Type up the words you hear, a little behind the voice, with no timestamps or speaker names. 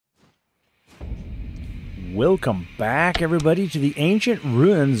Welcome back, everybody, to the ancient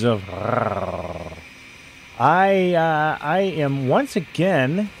ruins of. I am once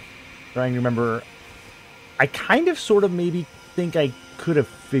again trying to remember. I kind of, sort of, maybe think I could have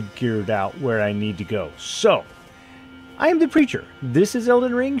figured out where I need to go. So, I am the preacher. This is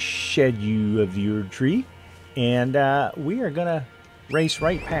Elden Ring, Shed You of the Erdtree, and we are gonna race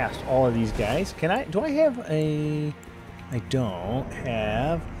right past all of these guys. Can I? Do I have a? I don't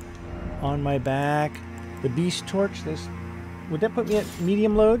have on my back the beast torch. This would that put me at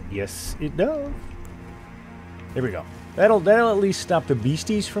medium load? Yes, it does. There we go. That'll at least stop the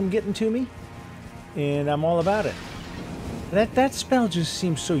beasties from getting to me, and I'm all about it. That spell just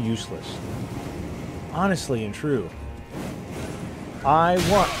seems so useless. Honestly and true. I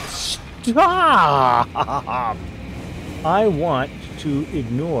want to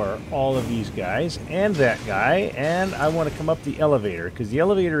ignore all of these guys and that guy, and I want to come up the elevator, because the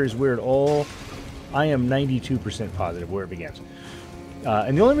elevator is where it all... I am 92% positive where it begins.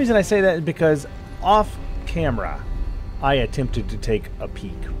 And the only reason I say that is because off camera, I attempted to take a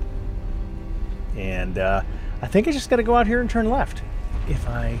peek. And I think I just got to go out here and turn left, if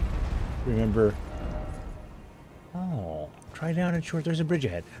I remember. Oh, try down and short. There's a bridge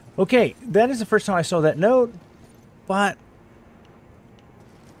ahead. Okay, that is the first time I saw that note, but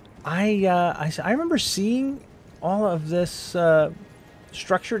I remember seeing all of this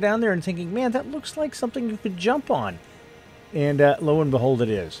structure down there and thinking, man, that looks like something you could jump on. And lo and behold, it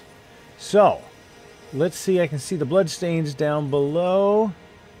is. So, let's see. I can see the bloodstains down below.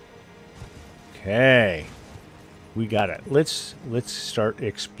 Okay. We got it. Let's start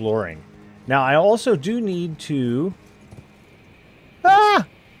exploring. Now, I also do need to... Ah!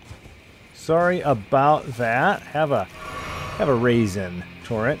 Sorry about that. Have a raisin,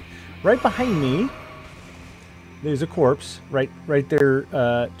 Torrent. Right behind me, there's a corpse right there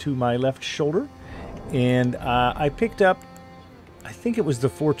to my left shoulder, and I picked up, I think it was the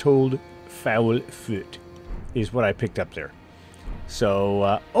foretold foul foot, is what I picked up there.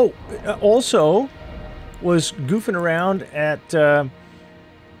 So, also was goofing around at,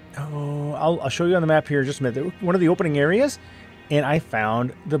 I'll show you on the map here in just a minute, one of the opening areas, and I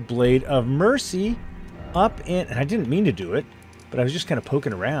found the Blade of Mercy up in, and I didn't mean to do it, but I was just kind of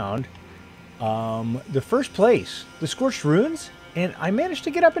poking around. The first place, the Scorched Ruins, and I managed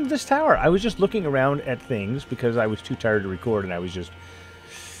to get up into this tower. I was just looking around at things because I was too tired to record, and I was just,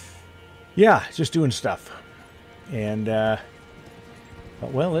 yeah, just doing stuff. And,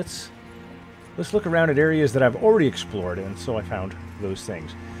 well, let's look around at areas that I've already explored, and so I found those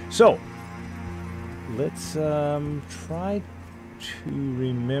things. So, let's try to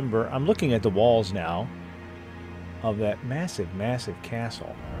remember. I'm looking at the walls now of that massive, massive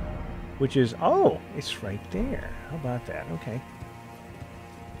castle. Which is, oh, it's right there. How about that? Okay.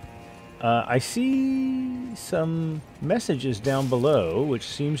 I see some messages down below, which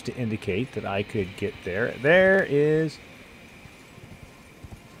seems to indicate that I could get there.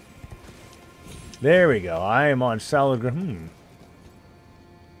 There we go. I am on solid ground.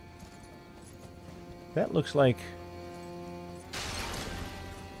 That looks like...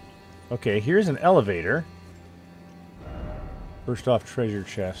 Okay, here's an elevator. First off, treasure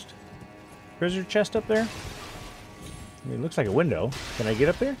chest. Treasure chest up there? I mean, it looks like a window. Can I get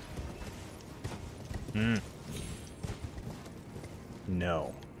up there?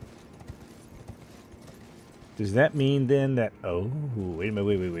 No. Does that mean then that... Oh, wait a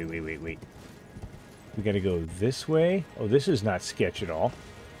minute. Wait. We gotta go this way? Oh, this is not sketch at all.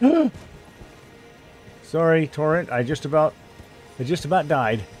 Sorry, Torrent. I just about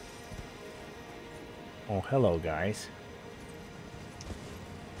died. Oh, hello, guys.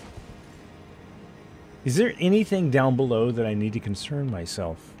 Is there anything down below that I need to concern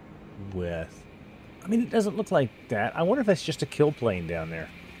myself with? I mean, it doesn't look like that. I wonder if that's just a kill plane down there.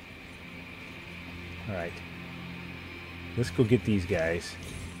 Alright. Let's go get these guys.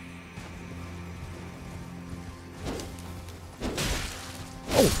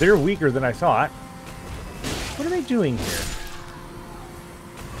 Oh, they're weaker than I thought. What are they doing here?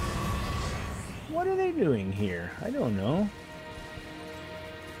 What are they doing here? I don't know.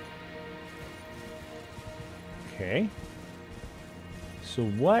 Okay. So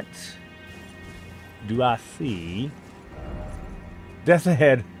what do I see? Death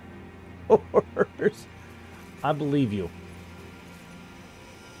ahead. Horrors. I believe you.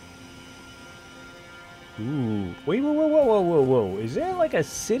 Ooh. Wait, whoa. Is there like a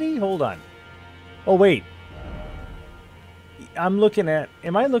city? Hold on. Oh, wait. Am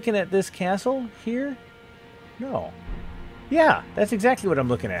I looking at this castle here? No. Yeah, that's exactly what I'm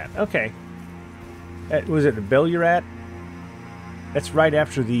looking at. Okay. Was it the Bellurat? That's right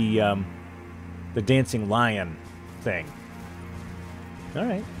after the the dancing lion thing. All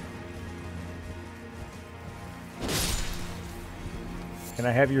right. Can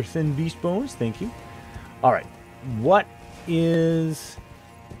I have your thin beast bones? Thank you. All right. What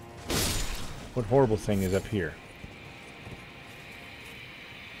horrible thing is up here?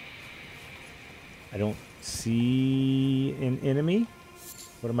 I don't see an enemy.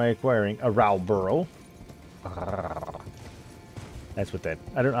 What am I acquiring? A Rau burrow. That's what that...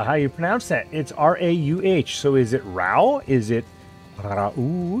 I don't know how you pronounce that. It's R-A-U-H. So is it Rau? Is it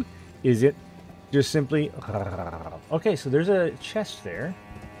Rau? Is it just simply... Okay, so there's a chest there.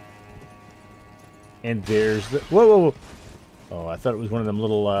 And there's the... Whoa, whoa, whoa. Oh, I thought it was one of them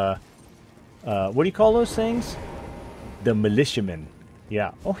little... what do you call those things? The militiamen.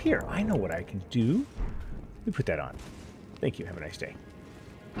 Yeah. Oh, here. I know what I can do. Let me put that on. Thank you. Have a nice day.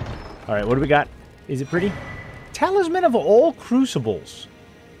 All right, what do we got? Is it pretty? Talisman of all crucibles.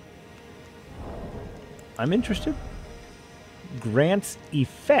 I'm interested. Grants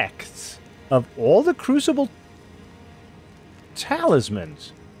effects of all the crucible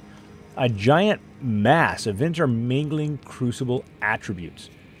talismans. A giant mass of intermingling crucible attributes.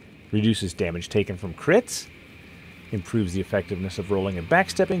 Reduces damage taken from crits. Improves the effectiveness of rolling and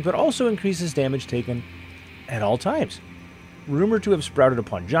backstepping, but also increases damage taken at all times. Rumored to have sprouted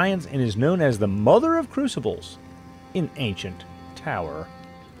upon giants and is known as the Mother of Crucibles in ancient tower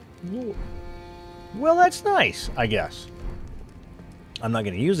lore. Well, that's nice, I guess. I'm not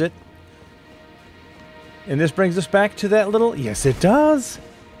going to use it. And this brings us back to that little... Yes, it does.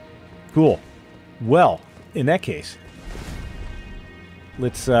 Cool. Well, in that case,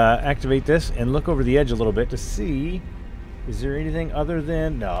 let's activate this and look over the edge a little bit to see... Is there anything other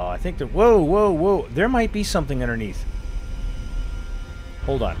than... No, I think that... Whoa, whoa, whoa. There might be something underneath.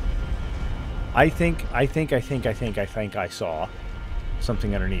 Hold on. I think I saw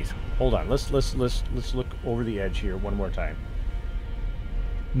something underneath. Hold on. Let's look over the edge here one more time.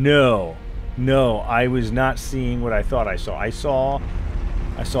 No. No, I was not seeing what I thought I saw. I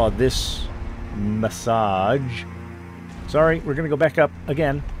saw this massage. Sorry, we're going to go back up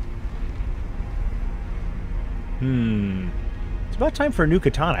again. It's about time for a new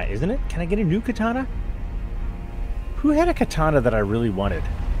katana, isn't it? Can I get a new katana? Who had a katana that I really wanted?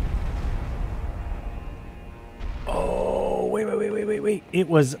 Oh, wait. It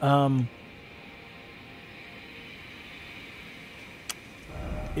was,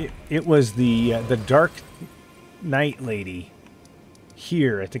 It was the Dark Knight lady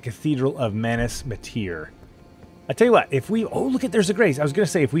here at the Cathedral of Manus Matir. I tell you what, if we... Oh, look at... There's a Grace. I was going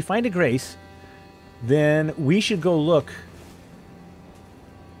to say, if we find a Grace, then we should go look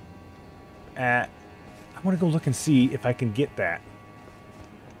at... I want to go look and see if I can get that.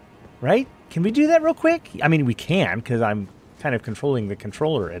 Right? Can we do that real quick? I mean, we can, because I'm kind of controlling the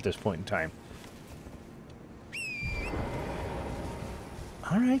controller at this point in time.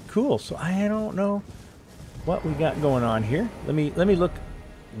 All right, cool. So I don't know what we got going on here. Let me look.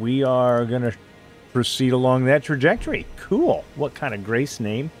 We are going to proceed along that trajectory. Cool. What kind of Grace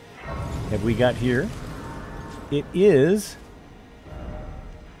name have we got here? It is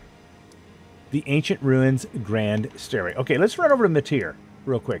the Ancient Ruins Grand Stairway. Okay, let's run over to Matir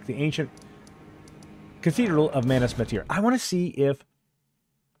real quick. The Ancient Cathedral of Manus Matir. I want to see if...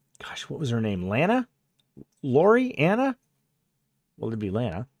 Gosh, what was her name? Lana? Lori? Anna? Well, it'd be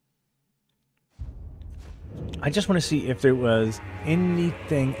Lana. I just want to see if there was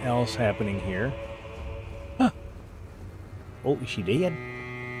anything else happening here. Huh. Oh, is she dead?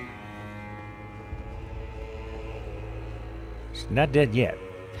 She's not dead yet.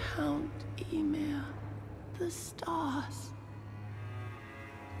 Count Emir, the stars,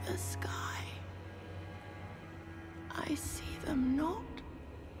 the sky. I see them not.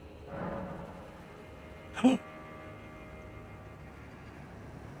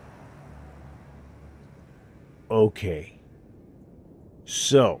 Okay.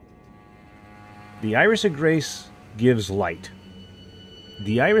 So, the Iris of Grace gives light.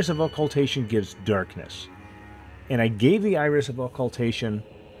 The Iris of Occultation gives darkness. And I gave the Iris of Occultation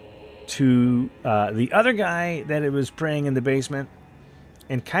to the other guy that it was praying in the basement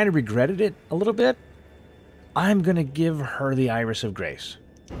and kind of regretted it a little bit. I'm going to give her the Iris of Grace.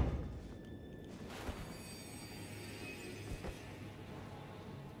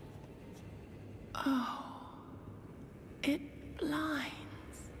 Oh, it blinds.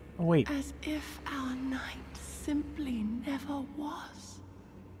 Oh, wait. As if our night simply never was.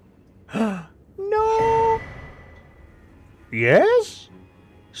 No! Yes?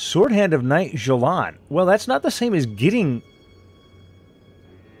 Sword Hand of Knight Jalan. Well, that's not the same as getting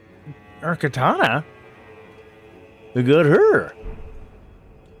her katana. We got her.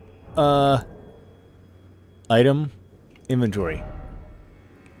 Item inventory.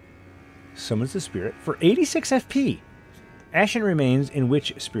 Summons the spirit for 86 FP. Ashen remains in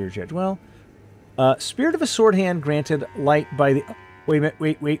which spirit jet? Well, spirit of a sword hand granted light by the... Wait a minute,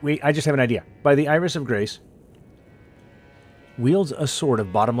 wait. I just have an idea. By the Iris of Grace. Wields a sword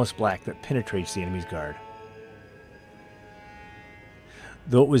of bottomless black that penetrates the enemy's guard.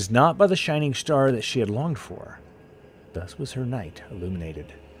 Though it was not by the shining star that she had longed for, thus was her night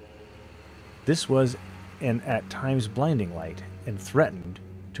illuminated. This was an at times blinding light, and threatened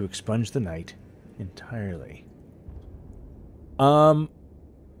to expunge the night entirely.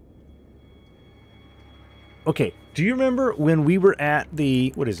 Okay, do you remember when we were at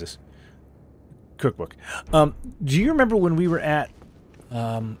the... What is this? Cookbook. Do you remember when we were at...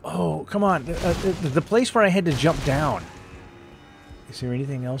 oh, come on. The place where I had to jump down. Is there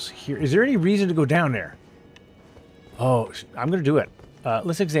anything else here? Is there any reason to go down there? Oh, I'm going to do it.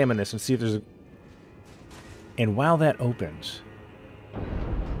 Let's examine this and see if there's a... And while that opens...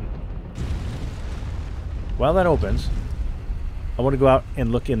 I want to go out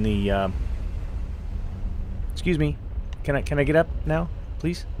and look in the... Excuse me. Can I get up now?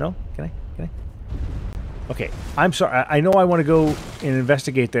 Please? No? Can I? Okay. I'm sorry. I know I want to go and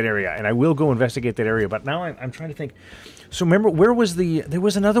investigate that area, and I will go investigate that area, but now I'm trying to think. So remember, where was the... There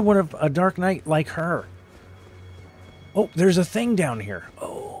was another one of a Dark Knight like her. Oh, there's a thing down here.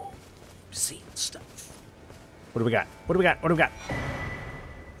 Oh, seeing stuff. What do we got? What do we got? What do we got?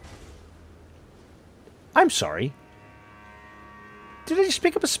 I'm sorry. Did I just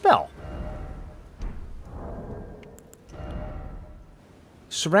pick up a spell?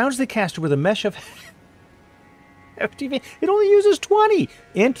 Surrounds the caster with a mesh of FTV. It only uses 20.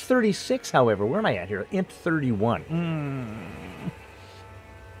 Int 36, however. Where am I at here? Int 31.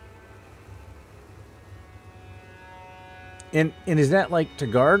 And is that like to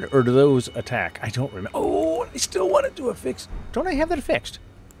guard, or do those attack? I don't remember. Oh, I still want to do a fix. Don't I have that fixed?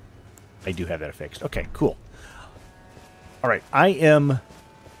 I do have that fixed. Okay, cool. All right, I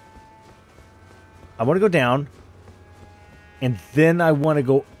want to go down, and then I want to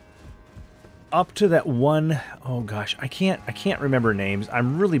go up to that one. Oh gosh, I can't remember names.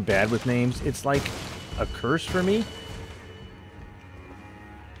 I'm really bad with names. It's like a curse for me.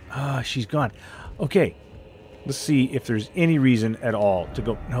 Ah, she's gone. Okay, let's see if there's any reason at all to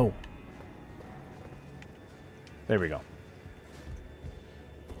go. No. There we go.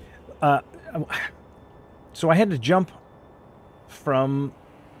 So I had to jump from...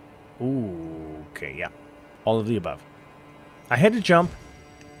 Ooh, okay, yeah. All of the above. I had to jump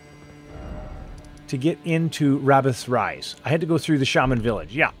to get into Rabith's Rise. I had to go through the Shaman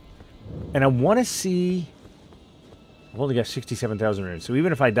Village, yeah. And I want to see... I've only got 67,000 runes, so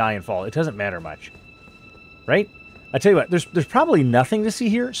even if I die and fall, it doesn't matter much. Right? I tell you what, there's probably nothing to see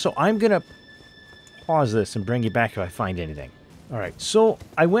here, so I'm going to pause this and bring you back if I find anything. All right, so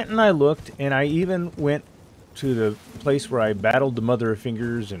I went and I looked, and I even went to the place where I battled the Mother of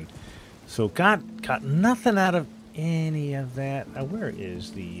Fingers, and so got nothing out of any of that. Now, where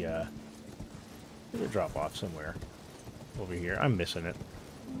is the... There's a drop-off somewhere over here. I'm missing it.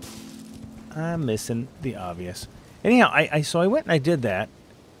 I'm missing the obvious. Anyhow, so I went and I did that,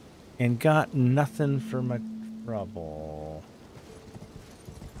 and got nothing for my trouble.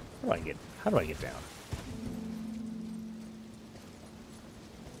 How do I get down?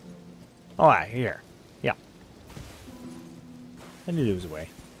 Oh, here. Yeah. I knew there was a way.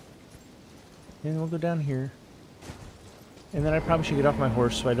 And we'll go down here. And then I probably should get off my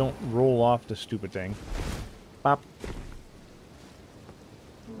horse so I don't roll off the stupid thing. Bop.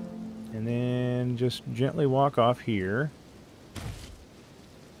 And then just gently walk off here.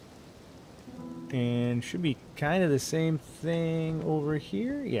 And should be kind of the same thing over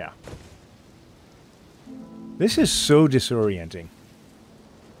here. Yeah. This is so disorienting.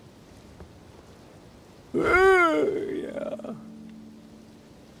 Yeah.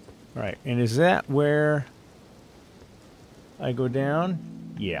 Alright, and is that where I go down?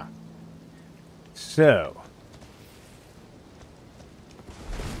 Yeah. So.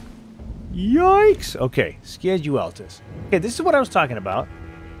 Yikes! Okay, Schedualtus. Okay, this is what I was talking about.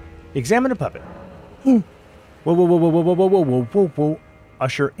 Examine a puppet. Whoa, whoa, whoa, whoa, whoa, whoa, whoa, whoa, whoa, whoa.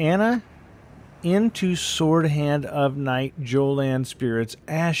 Usher Anna into Sword Hand of Night Jolan Spirit's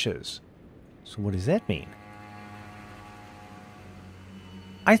ashes. So what does that mean?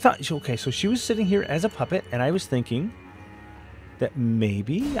 I thought, okay, so she was sitting here as a puppet, and I was thinking that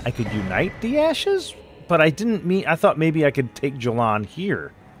maybe I could unite the ashes, but I didn't mean, I thought maybe I could take Jolan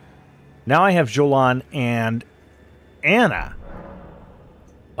here. Now I have Jolan and Anna.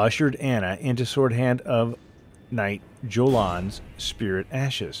 Ushered Anna into Sword Hand of Night Jolan's Spirit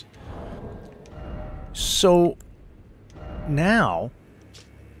Ashes. So now,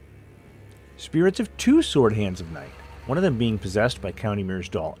 spirits of 2 sword hands of night. One of them being possessed by Count Ymir's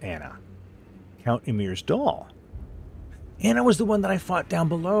doll, Anna. Count Ymir's doll. Anna was the one that I fought down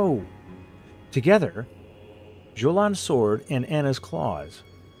below. Together, Jolan's sword and Anna's claws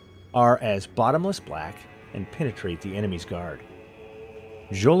are as bottomless black and penetrate the enemy's guard.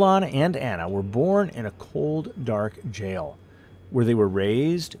 Jolan and Anna were born in a cold, dark jail, where they were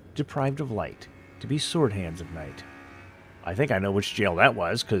raised, deprived of light, to be sword hands of night. I think I know which jail that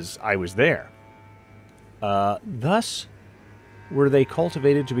was, because I was there. Thus were they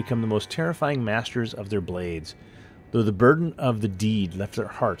cultivated to become the most terrifying masters of their blades, though the burden of the deed left their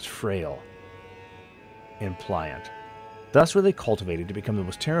hearts frail and pliant. Thus were they cultivated to become the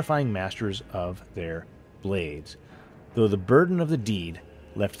most terrifying masters of their blades, though the burden of the deed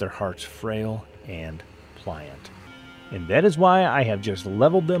left their hearts frail and pliant. And that is why I have just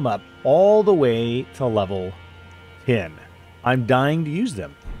leveled them up all the way to level 10. I'm dying to use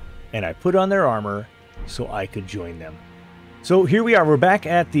them, and I put on their armor so I could join them. So here we are. We're back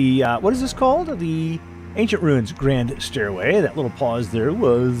at the, what is this called? The Ancient Ruins Grand Stairway. That little pause there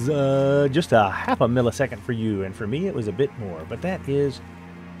was just a half a millisecond for you, and for me it was a bit more. But that is,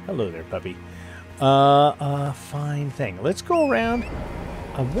 hello there, puppy. Fine thing. Let's go around.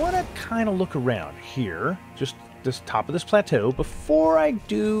 I want to kind of look around here, just this top of this plateau, before I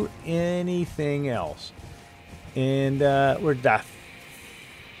do anything else. And we're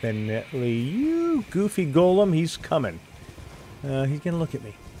definitely, you goofy golem, he's coming. He's gonna look at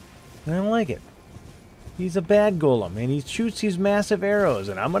me. I don't like it. He's a bad golem, and he shoots these massive arrows,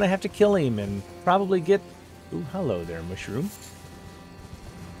 and I'm gonna have to kill him and probably get... Ooh, hello there, mushroom.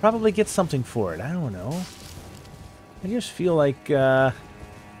 Probably get something for it. I don't know. I just feel like, I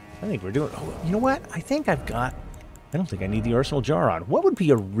think we're doing... Oh, you know what? I think I've got... I don't think I need the arsenal jar on. What would be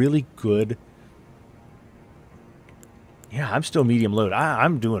a really good... Yeah, I'm still medium load.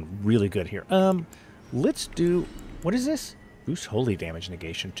 I'm doing really good here. Let's do... What is this? Boost holy damage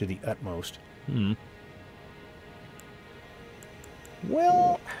negation to the utmost.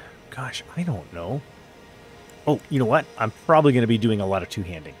 Well, gosh, I don't know. Oh, you know what? I'm probably going to be doing a lot of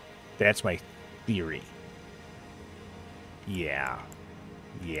two-handing. That's my theory. Yeah.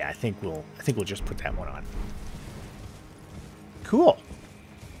 Yeah, I think we'll just put that one on. Cool.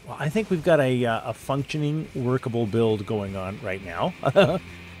 Well, I think we've got a functioning, workable build going on right now.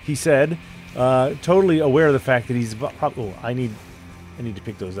 He said, totally aware of the fact that he's oh, I need to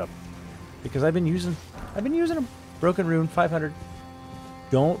pick those up because I've been using a broken rune 500.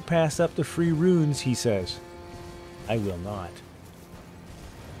 Don't pass up the free runes, he says. I will not.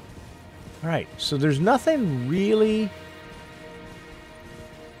 All right, so there's nothing really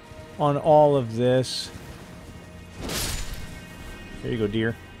on all of this. There you go,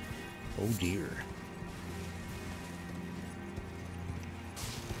 dear. Oh, dear.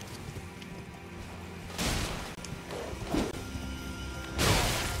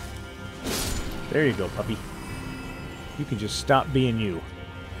 There you go, puppy. You can just stop being you.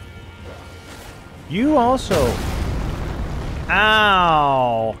 You also...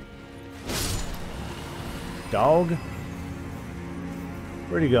 Ow! Dog.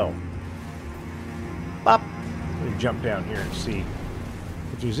 Where'd he go? Bop! Let me jump down here and see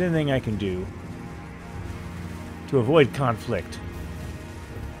if there's anything I can do to avoid conflict.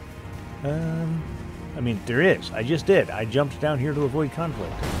 I mean, there is. I just did. I jumped down here to avoid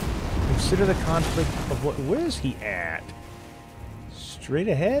conflict. Consider the conflict of what... Where is he at? Straight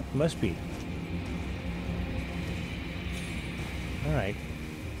ahead? Must be. Alright.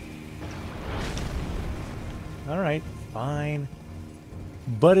 Alright, fine.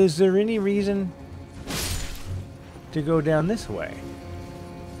 But is there any reason to go down this way?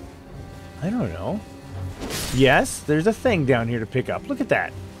 I don't know. Yes, there's a thing down here to pick up. Look at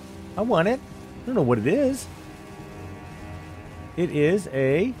that. I want it. I don't know what it is. It is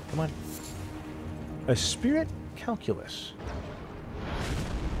a... Come on. A spirit calculus.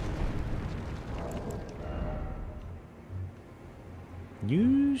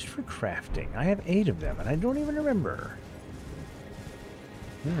 Used for crafting. I have 8 of them, and I don't even remember.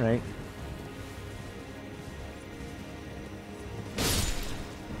 Alright.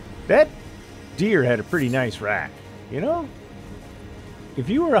 That deer had a pretty nice rack, you know? If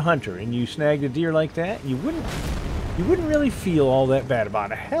you were a hunter and you snagged a deer like that, you wouldn't really feel all that bad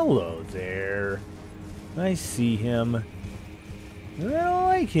about it. Hello there. I see him. I don't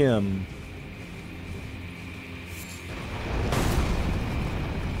like him.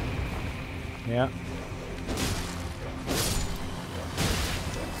 Yeah.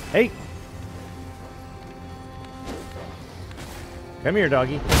 Hey! Come here,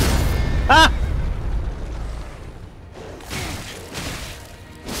 doggy. Ah!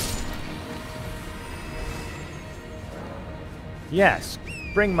 Yes.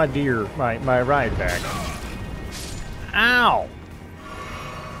 Bring my deer, my ride back. Ow!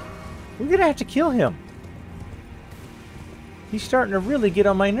 We're gonna have to kill him. He's starting to really get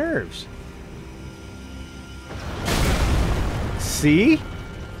on my nerves. See?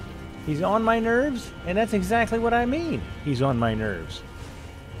 He's on my nerves, and that's exactly what I mean. He's on my nerves.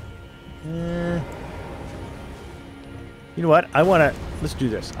 You know what? Let's do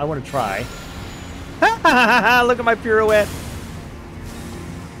this. I want to try. Look at my pirouette.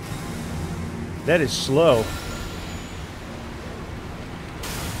 That is slow.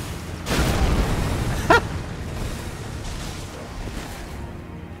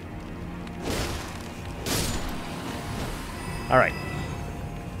 All right.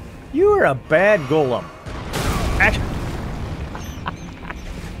 You are a bad golem.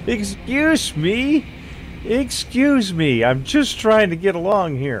 Excuse me. Excuse me. I'm just trying to get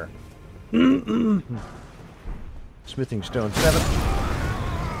along here. Smithing stone 7.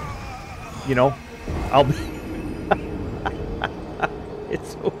 You know, I'll be...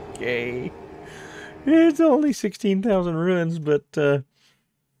 It's okay. It's only 16,000 ruins, but that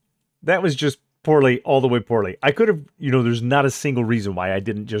was just poorly, all the way poorly. I could have, you know, there's not a single reason why I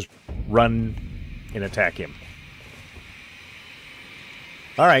didn't just run and attack him.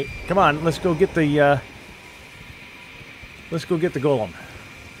 All right, come on, let's go get the golem.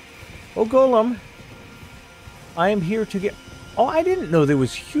 Oh, golem, I am here to get... Oh, I didn't know there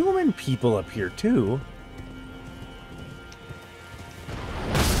was human people up here, too.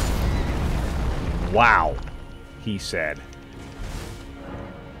 Wow, he said.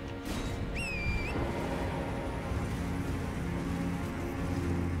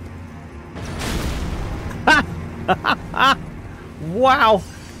 Wow.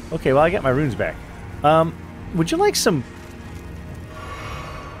 Okay, well, I got my runes back. Would you like some...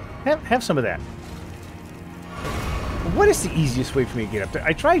 Have some of that. What is the easiest way for me to get up there?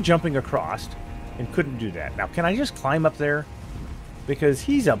 I tried jumping across and couldn't do that. Now, can I just climb up there? Because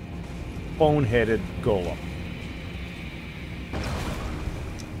he's a boneheaded golem.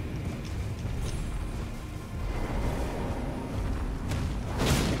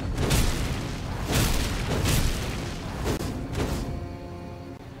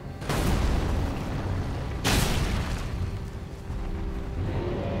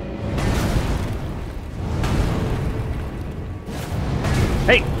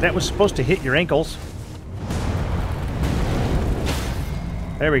 Hey, that was supposed to hit your ankles.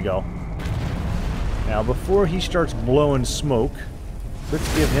 There we go. Now, before he starts blowing smoke,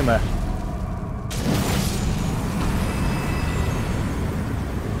 let's give him a...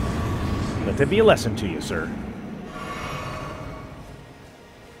 Let that be a lesson to you, sir.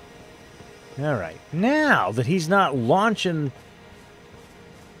 Alright, now that he's not launching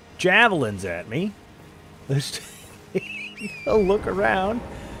javelins at me, let's take a look around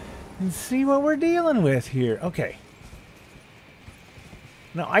and see what we're dealing with here. Okay.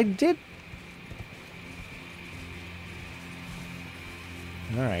 Now, I did...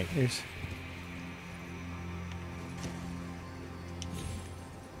 Alright, there's...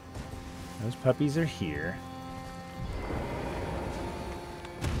 Those puppies are here.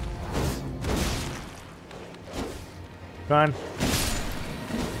 Come on.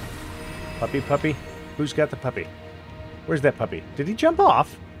 Puppy, puppy. Who's got the puppy? Where's that puppy? Did he jump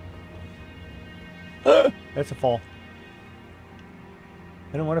off? That's a fall.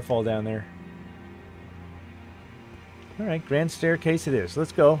 I don't want to fall down there. Alright, grand staircase it is.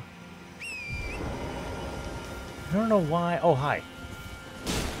 Let's go. I don't know why... Oh, hi.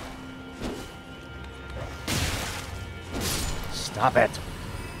 Stop it.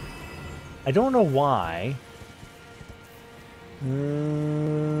 I don't know why...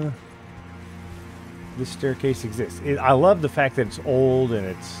 this staircase exists. I love the fact that it's old and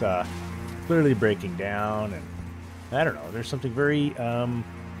it's clearly breaking down, and I don't know. There's something very I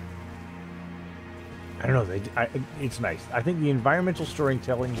don't know. It's nice. I think the environmental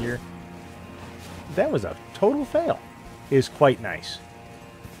storytelling here, that was a total fail, is quite nice.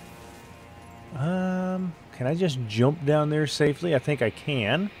 Can I just jump down there safely? I think I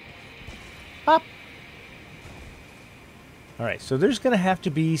can. Hop. Alright, so there's going to have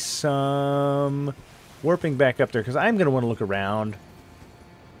to be some warping back up there, because I'm going to want to look around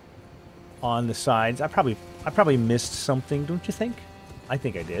on the sides. I probably missed something, don't you think? I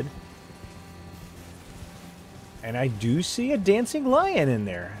think I did. And I do see a dancing lion in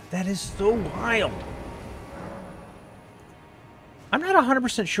there. That is so wild. I'm not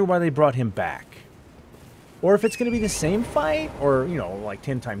 100% sure why they brought him back. Or if it's going to be the same fight, or, you know, like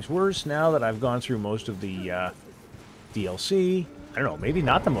 10 times worse now that I've gone through most of the DLC. I don't know, maybe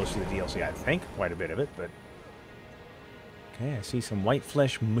not the most of the DLC. I think quite a bit of it, but Okay, I see some white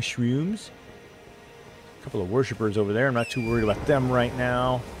flesh mushrooms. A couple of worshippers over there. I'm not too worried about them right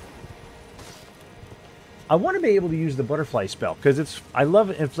now. I want to be able to use the butterfly spell, because I love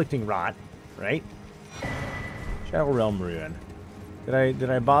inflicting rot, right? Shadow Realm Ruin. Did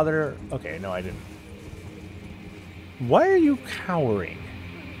I bother? Okay, no, I didn't. Why are you cowering?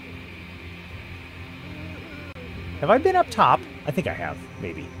 Have I been up top? I think I have,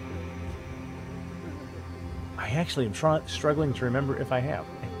 maybe. I actually am struggling to remember if I have.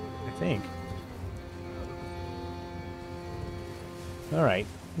 I think. All right.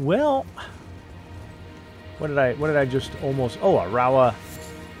 Well, what did I just almost? Oh, a Rawa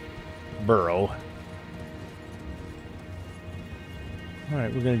burrow. All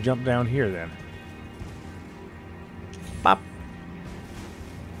right, we're gonna jump down here then. Pop.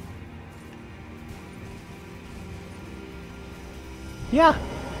 Yeah.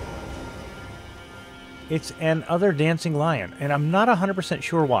 It's an other dancing lion, and I'm not 100%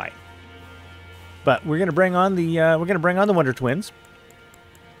 sure why. But we're gonna bring on the Wonder Twins.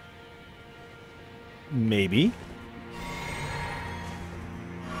 Maybe.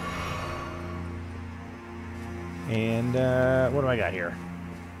 And what do I got here?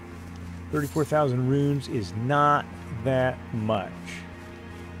 34,000 runes is not that much.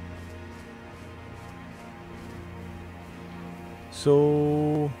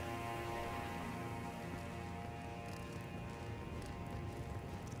 So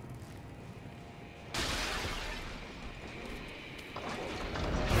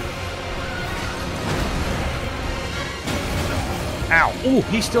ow. Ooh,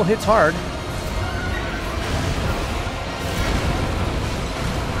 he still hits hard.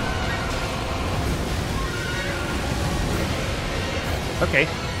 Okay,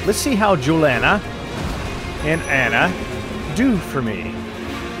 let's see how Jolanna and Anna do for me.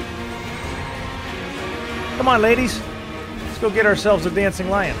 Come on, ladies. Let's go get ourselves a dancing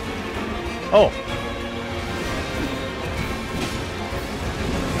lion. Oh.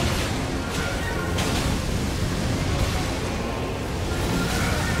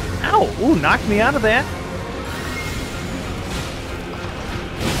 Ow! Ooh, knocked me out of that.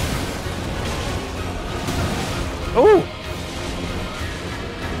 Oh!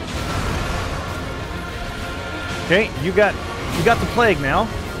 Okay, you got the plague now.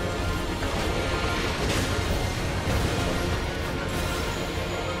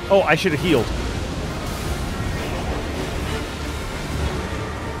 Oh, I should have healed.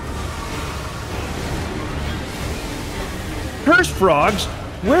 Curse frogs?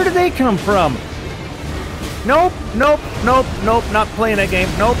 Where did they come from? Nope, nope, nope, nope, not playing that game.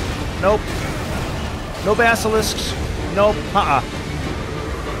 Nope, nope. No basilisks. Nope,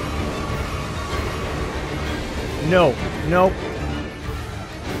 No, nope.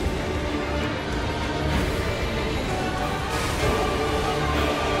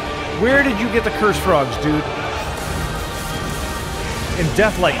 Where did you get the curse frogs, dude? In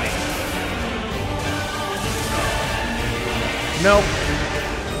Death Lightning. Nope.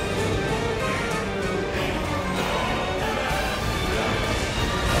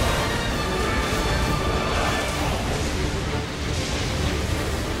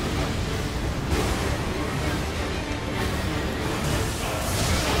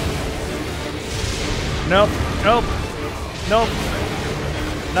 Nope, nope, nope.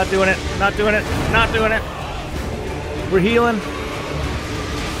 Not doing it, not doing it, not doing it. We're healing.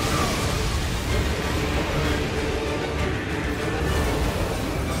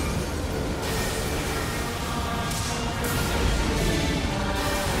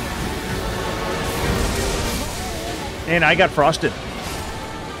 And I got frosted.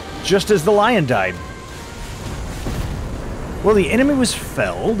 Just as the lion died. Well, the enemy was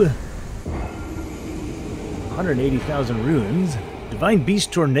felled. 180,000 runes. Divine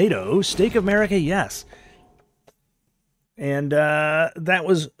Beast Tornado. Stake of Marika, yes. And that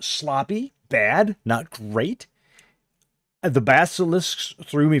was sloppy. Bad. Not great. The basilisks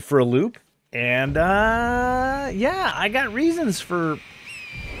threw me for a loop. And, yeah, I got reasons for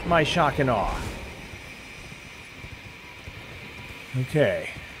my shock and awe. Okay.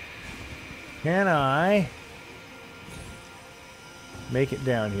 Can I make it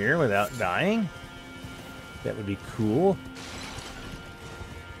down here without dying? That would be cool.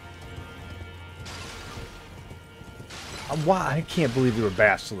 Wow, I can't believe there were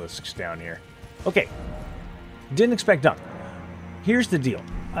basilisks down here. Okay. Didn't expect dump. Here's the deal.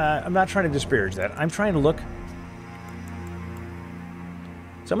 I'm not trying to disparage that. I'm trying to look.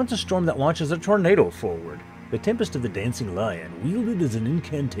 Summons a storm that launches a tornado forward. The Tempest of the Dancing Lion, wielded as an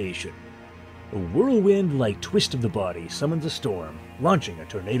incantation. A whirlwind-like twist of the body summons a storm, launching a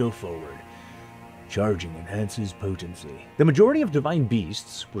tornado forward. Charging enhances potency. The majority of divine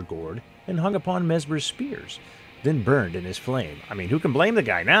beasts were gored and hung upon Mesmer's spears, then burned in his flame. I mean, who can blame the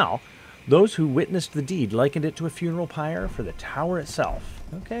guy now? Those who witnessed the deed likened it to a funeral pyre for the tower itself.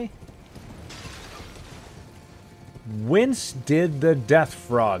 Okay. Whence did the death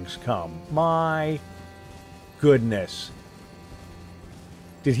frogs come? My goodness.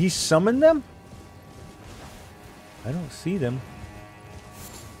 Did he summon them? I don't see them.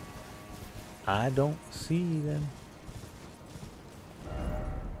 I don't see them.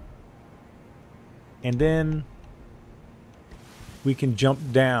 And then we can jump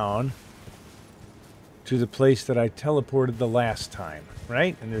down to the place that I teleported the last time,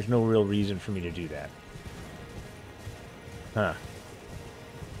 right? And there's no real reason for me to do that. Huh.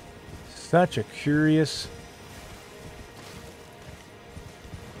 Such a curious...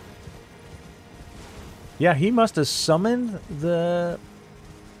 Yeah, he must have summoned the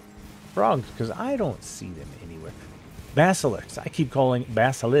frogs, because I don't see them anywhere. Basilisks. I keep calling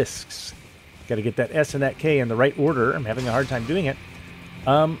basilisks. Got to get that S and that K in the right order. I'm having a hard time doing it.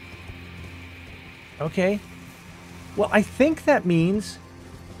 Okay. Well, I think that means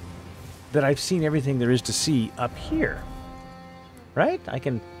that I've seen everything there is to see up here. Right? I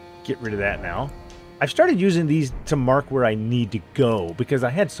can get rid of that now. I've started using these to mark where I need to go, because I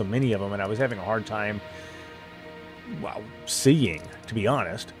had so many of them and I was having a hard time, well, seeing, to be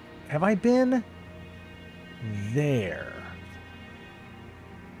honest. Have I been there?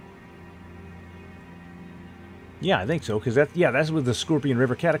 Yeah, I think so, because that's with the Scorpion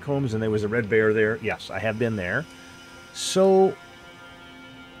River Catacombs, and there was a red bear there. Yes, I have been there. So,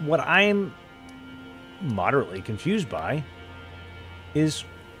 what I'm moderately confused by is,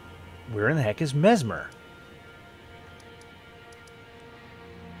 where in the heck is Mesmer?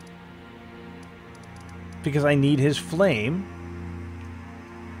 Because I need his flame.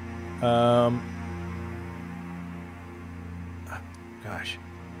 Gosh.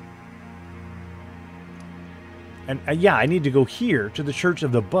 And yeah, I need to go here to the Church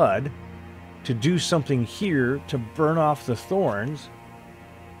of the Bud to do something here to burn off the thorns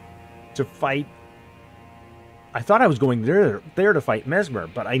to fight. I thought I was going there to fight Mesmer,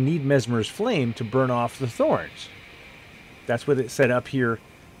 but I need Mesmer's flame to burn off the thorns. That's what it said up here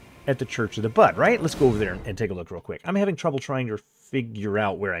at the Church of the Bud, right? Let's go over there and take a look real quick. I'm having trouble trying to figure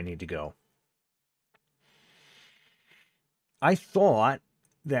out where I need to go. I thought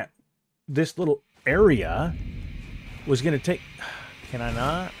that this little area was going to take... Can I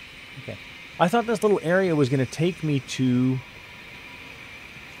not? Okay. I thought this little area was going to take me to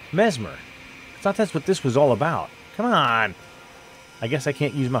Mesmer. I thought that's what this was all about. Come on. I guess I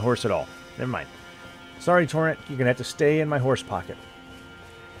can't use my horse at all. Never mind. Sorry, Torrent. You're going to have to stay in my horse pocket.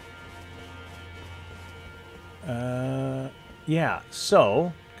 Yeah,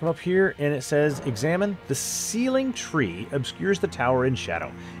 so come up here and it says, examine the ceiling tree obscures the tower in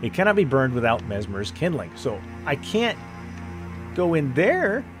shadow. It cannot be burned without Mesmer's kindling. So I can't go in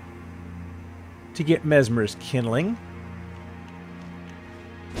there to get Mesmer's kindling.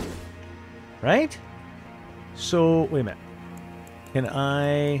 Right? So, wait a minute. Can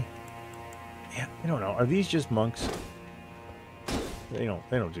I... Yeah, I don't know. Are these just monks? They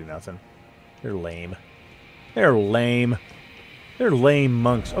don't do nothing. They're lame. They're lame. They're lame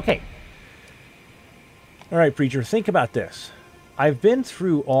monks. Okay. All right, preacher, think about this. I've been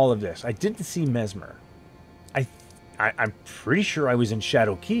through all of this. I didn't see Mesmer. I'm pretty sure I was in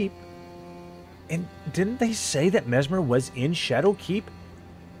Shadow Keep. And didn't they say that Mesmer was in Shadow Keep?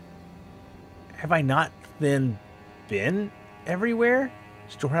 Have I not then been everywhere?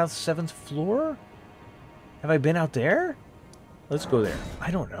 Storehouse 7th floor? Have I been out there? Let's go there. I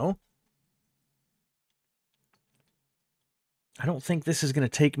don't know. I don't think this is going to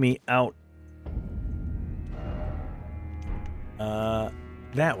take me out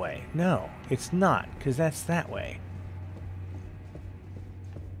that way. No, it's not, because that's that way.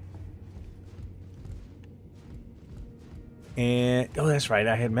 And, oh, that's right.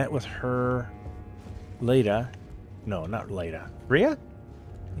 I had met with her, Leda. No, not Leda. Freya?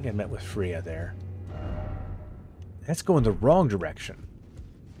 I think I met with Freya there. That's going the wrong direction.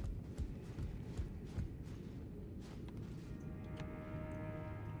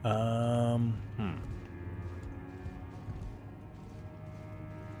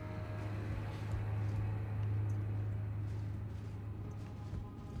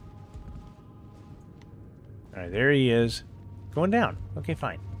 All right, there he is. Going down. Okay,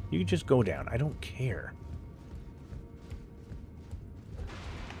 fine. You can just go down. I don't care.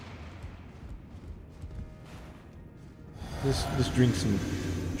 Let's drink some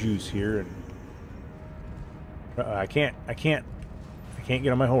juice here, and I can't get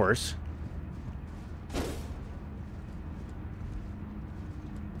on my horse.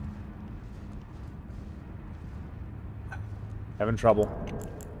 Having trouble.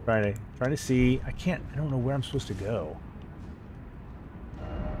 Trying to see. I don't know where I'm supposed to go.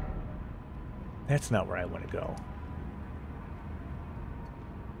 That's not where I want to go.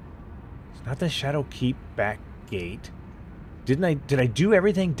 It's not the Shadow Keep back gate. Did I do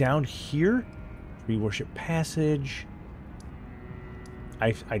everything down here? Free Worship Passage.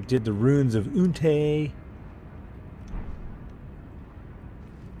 I did the runes of Unte.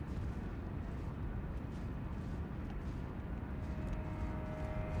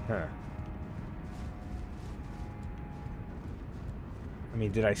 Huh. I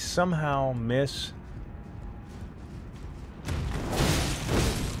mean, did I somehow miss?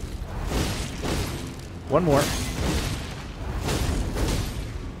 One more.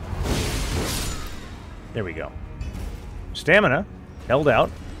 There we go. Stamina. Held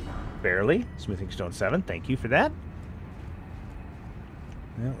out. Barely. Smithing Stone 7. Thank you for that.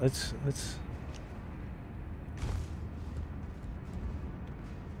 Well, let's...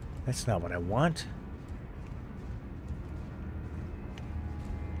 That's not what I want.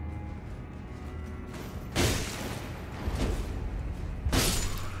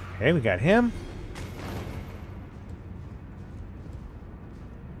 Okay, we got him.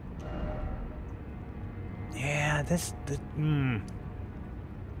 Yeah, that's the...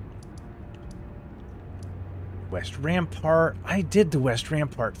 West Rampart. I did the West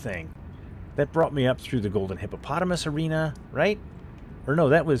Rampart thing. That brought me up through the Golden Hippopotamus Arena, right? Or no,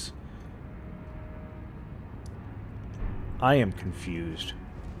 that was... I am confused.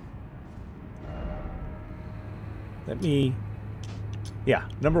 Let me... Yeah,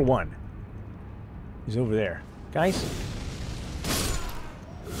 number 1 is over there. Guys?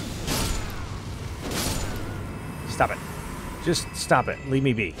 Stop it. Just stop it. Leave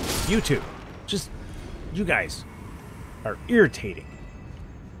me be. You two. Just... You guys are irritating.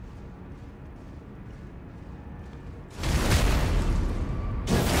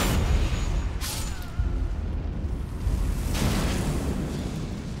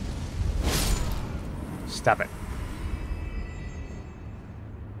 Stop it.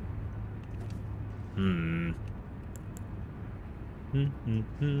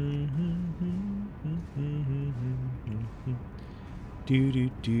 Do do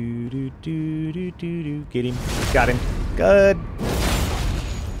do do do do do do. Get him. Got him. Good.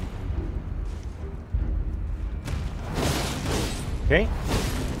 Okay.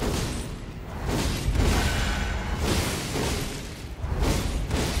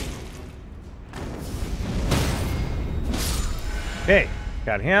 Okay.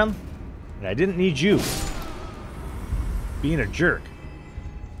 Got him. And I didn't need you. Being a jerk.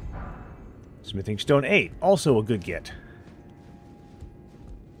 Smithing Stone 8. Also a good get.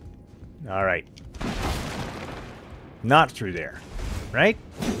 Alright. Not through there. Right?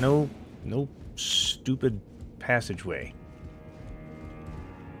 No stupid passageway.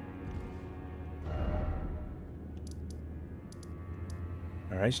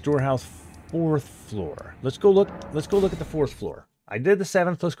 Alright, storehouse 4th floor. Let's go look at the 4th floor. I did the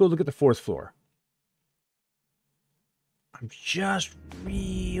 7th, let's go look at the 4th floor. I'm just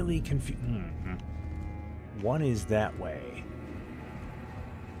really confused. One is that way.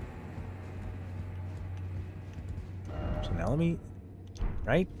 So now let me...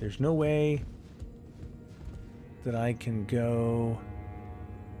 Right? There's no way that I can go...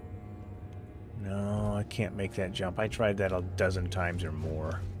 No, I can't make that jump. I tried that a dozen times or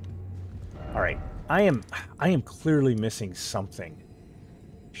more. Alright. I am clearly missing something.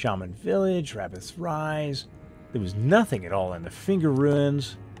 Shaman Village, Rabbith's Rise. There was nothing at all in the Finger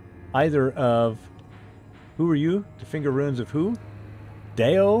Ruins. Either of... Who are you? The Finger Ruins of who?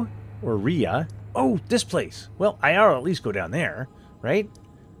 Deo or Rhea? Oh, this place. Well, I'll at least go down there, right?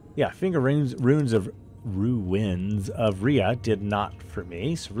 Yeah, Finger Ruins of Rhea did not for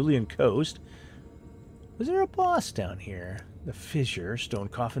me. Cerulean Coast. Was there a boss down here? The Fissure, Stone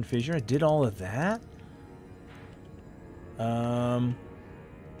Coffin Fissure. I did all of that.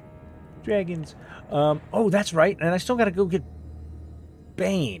 Dragons. Oh, that's right. And I still got to go get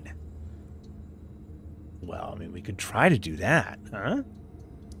Bane. Well, I mean, we could try to do that, huh?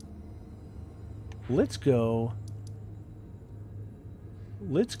 Let's go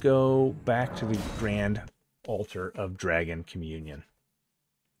back to the Grand Altar of Dragon Communion.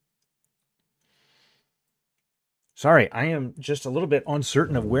 Sorry, I am just a little bit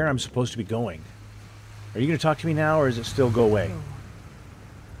uncertain of where I'm supposed to be going. Are you going to talk to me now, or is it still go away?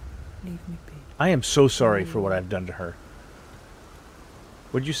 Leave me be. I am so sorry for what I've done to her.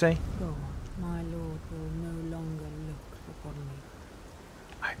 What'd you say? Go. My lord will no longer look upon me.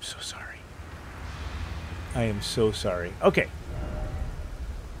 I'm so sorry. I am so sorry. Okay.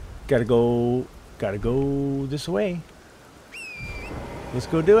 Gotta go this way. Let's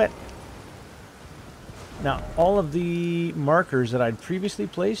go do it. Now, all of the markers that I'd previously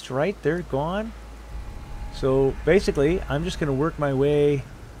placed, right, they're gone. So, basically, I'm just going to work my way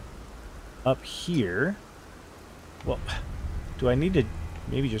up here. Well, do I need to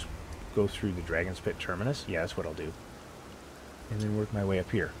maybe just go through the Dragon's Pit terminus? Yeah, that's what I'll do. And then work my way up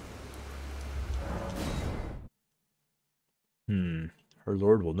here. Her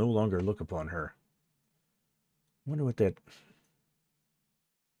lord will no longer look upon her. I wonder what that...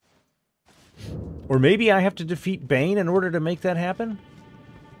 Or maybe I have to defeat Bane in order to make that happen?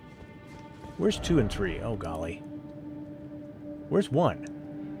 Where's 2 and 3? Oh, golly. Where's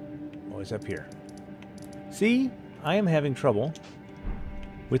 1? Oh, it's up here. See? I am having trouble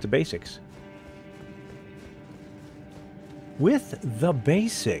with the basics. With the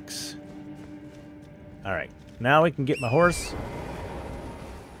basics. Alright. Now we can get my horse.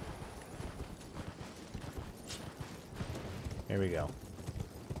 There we go.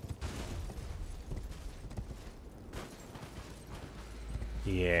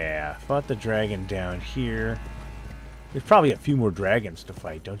 Yeah, fought the dragon down here. There's probably a few more dragons to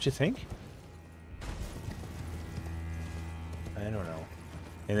fight, don't you think? I don't know.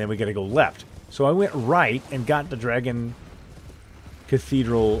 And then we gotta go left. So I went right and got the dragon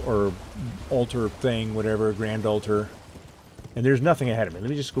cathedral or altar thing, whatever, grand altar. And there's nothing ahead of me. Let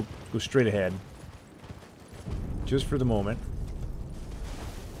me just go straight ahead. Just for the moment.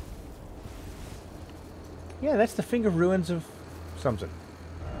 Yeah, that's the finger ruins of something.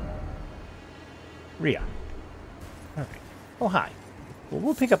 Rhea. Alright. Oh, hi. Well,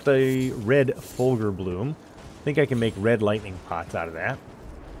 we'll pick up the red Fulgur Bloom. I think I can make red lightning pots out of that.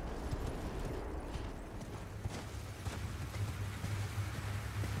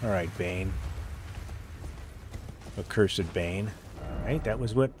 Alright, Bane. Accursed Bane. Right, that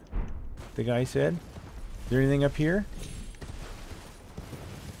was what the guy said. Is there anything up here?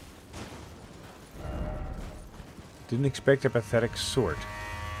 Didn't expect a pathetic sort.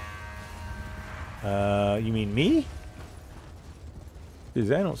 You mean me?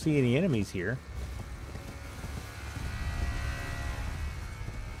 Because I don't see any enemies here.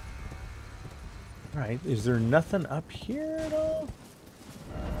 Alright, is there nothing up here at all?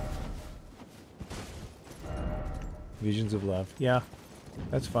 Visions of love. Yeah,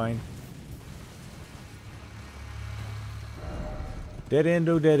 that's fine. Dead end,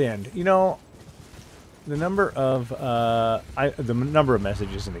 oh dead end. You know, the number of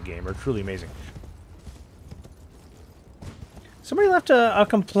messages in the game are truly amazing. Somebody left a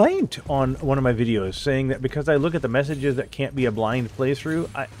complaint on one of my videos saying that because I look at the messages that can't be a blind playthrough,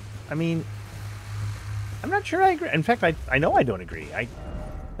 I mean, I'm not sure I agree. In fact, I know I don't agree.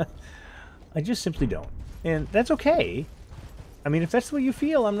 I just simply don't. And that's okay. I mean, if that's the way you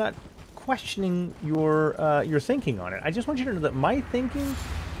feel, I'm not questioning your thinking on it. I just want you to know that my thinking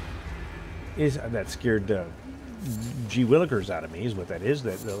is... that scared G. Willikers out of me, is what that is.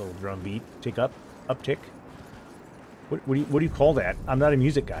 That little drum beat. Uptick. What do you call that? I'm not a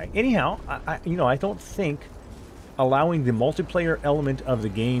music guy. Anyhow, I don't think allowing the multiplayer element of the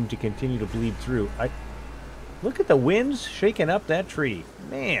game to continue to bleed through. Look at the winds shaking up that tree.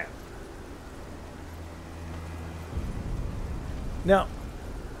 Man. Now,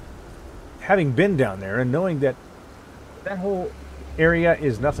 having been down there and knowing that that whole area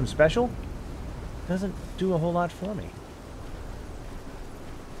is nothing special, doesn't do a whole lot for me.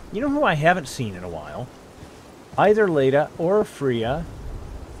 You know who I haven't seen in a while? Either Leda or Freya.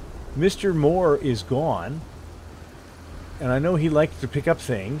 Mr. Moore is gone. And I know he liked to pick up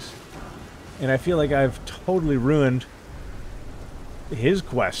things. And I feel like I've totally ruined his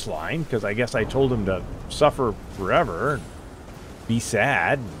quest line, because I guess I told him to suffer forever and be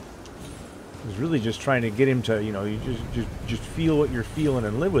sad. I was really just trying to get him to, you know, you just feel what you're feeling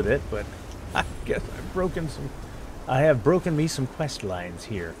and live with it, but I guess I have broken me some quest lines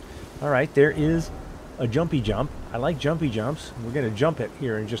here. Alright, there is a jumpy jump. I like jumpy jumps. We're going to jump it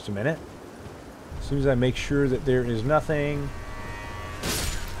here in just a minute. As soon as I make sure that there is nothing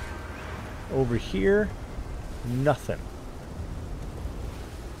over here. Nothing.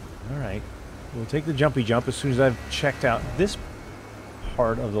 Alright. We'll take the jumpy jump as soon as I've checked out this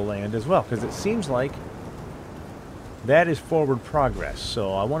part of the land as well, because it seems like that is forward progress.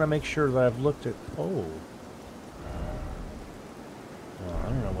 So I want to make sure that I've looked at... Oh. Well, I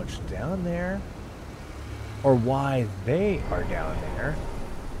don't know what's down there, or why they are down there.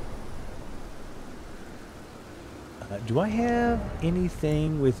 Do I have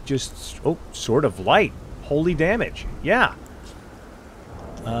anything with just... Oh, Sword of Light. Holy damage. Yeah.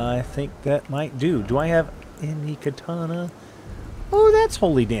 I think that might do. Do I have any katana? Oh, that's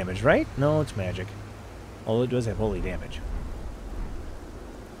holy damage, right? No, it's magic. Although it does have holy damage.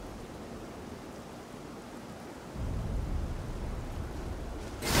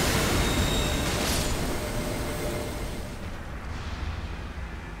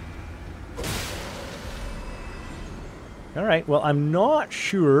 All right, well, I'm not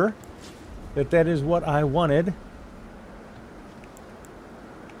sure that that is what I wanted.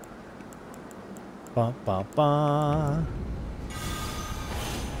 Ba, ba, ba.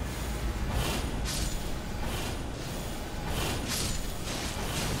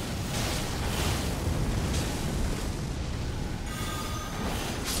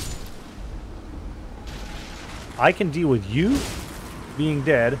 I can deal with you being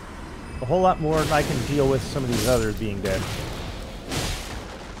dead a whole lot more than I can deal with some of these others being dead.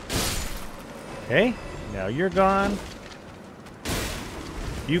 Okay, now you're gone.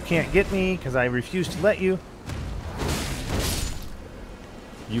 You can't get me because I refuse to let you.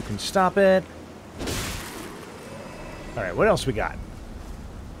 You can stop it. Alright, what else we got?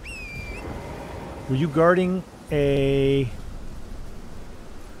 Were you guarding a...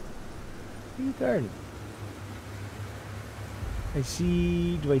 What are you guarding? I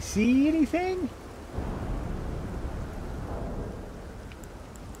see... Do I see anything?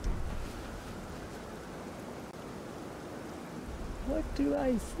 What do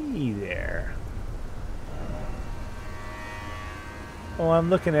I see there? Oh, I'm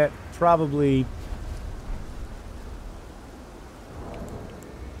looking at probably...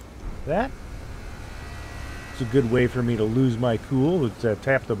 that? It's a good way for me to lose my cool. To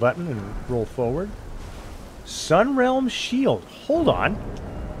tap the button and roll forward. Sunrealm Shield. Hold on.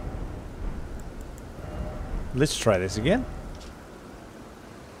 Let's try this again.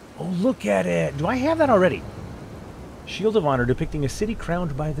 Oh, look at it. Do I have that already? Shield of Honor depicting a city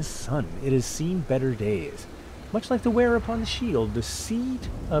crowned by the sun. It has seen better days. Much like the wear upon the shield, the seat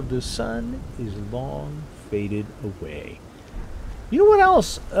of the sun is long faded away. You know what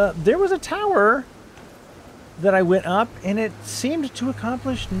else? There was a tower that I went up, and it seemed to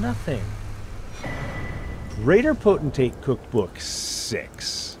accomplish nothing. Greater Potentate Cookbook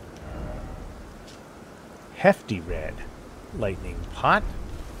 6. Hefty Red. Lightning Pot.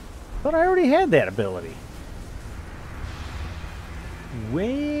 But I already had that ability.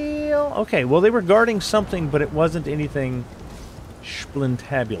 Well, okay. Well, they were guarding something, but it wasn't anything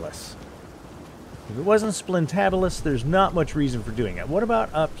splintabulous. If it wasn't splintabulous, there's not much reason for doing it. What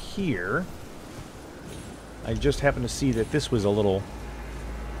about up here? I just happened to see that this was a little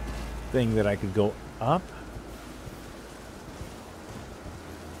thing that I could go up.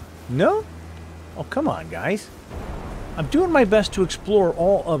 No? Oh, come on, guys. I'm doing my best to explore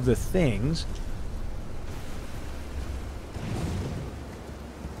all of the things.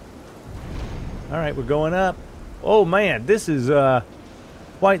 Alright, we're going up. Oh, man, this is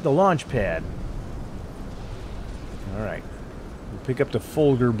quite the launch pad. Alright. We'll pick up the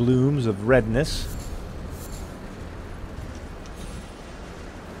Fulgur blooms of redness.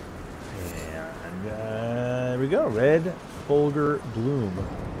 And there we go. Red Fulgur bloom.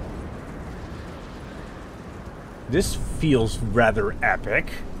 This feels rather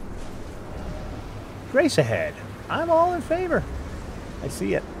epic. Grace ahead. I'm all in favor. I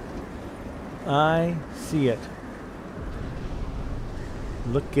see it. I see it.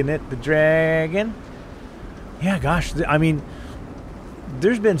 Looking at the dragon. Yeah, gosh. I mean,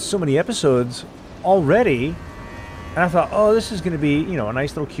 there's been so many episodes already. And I thought, oh, this is going to be, you know, a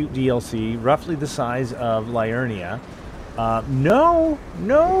nice little cute DLC, roughly the size of Liurnia. No,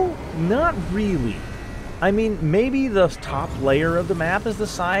 not really. I mean, maybe the top layer of the map is the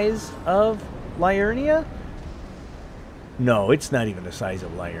size of Liurnia? No, it's not even the size of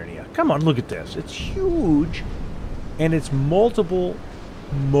Liurnia. Come on, look at this. It's huge, and it's multiple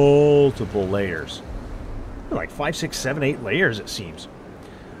layers. Like 5, 6, 7, 8 layers, it seems.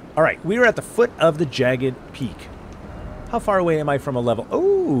 All right, we are at the foot of the jagged peak. How far away am I from a level?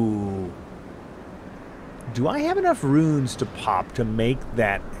 Oh! Do I have enough runes to pop to make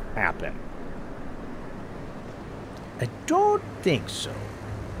that happen? I don't think so.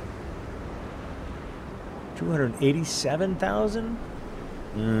 287,000?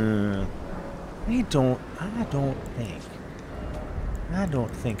 I don't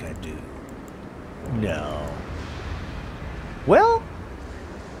think I do. No. Well,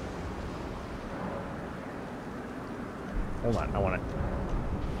 hold on, I want to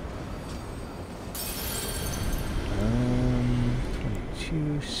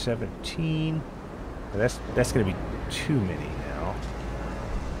 2217. That's going to be too many now.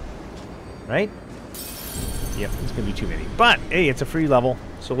 Right? Yep, it's going to be too many. But, hey, it's a free level,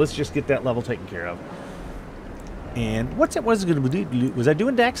 so let's just get that level taken care of. And what's it was going to do? Was I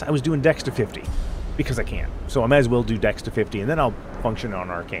doing Dex? I was doing Dex to 50 because I can. So I might as well do Dex to 50, and then I'll function on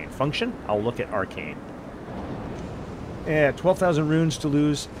Arcane. Function? I'll look at Arcane. Yeah, 12,000 runes to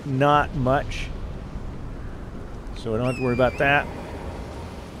lose. Not much. So I don't have to worry about that.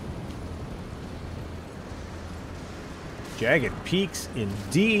 Jagged peaks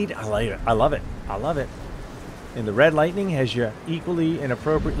indeed. I like it. I love it. I love it. And the red lightning has you equally and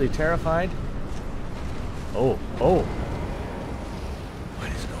appropriately terrified. Oh, oh.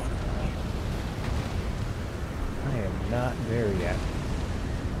 What is going on here? I am not there yet.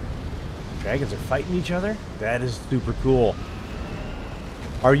 Dragons are fighting each other? That is super cool.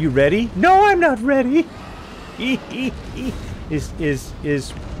 Are you ready? No, I'm not ready. Is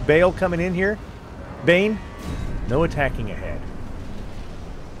Bale coming in here? Bane? No attacking ahead.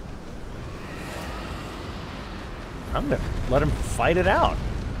 I'm gonna let him fight it out.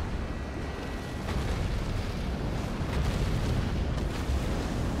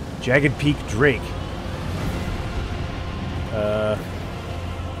 Jagged Peak Drake.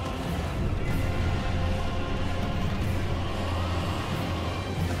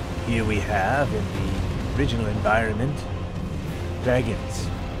 Here we have, in the original environment, dragons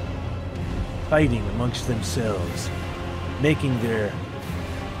fighting amongst themselves, making their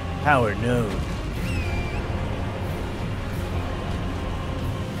power known.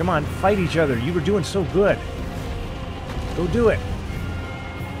 Come on, fight each other. You were doing so good. Go do it.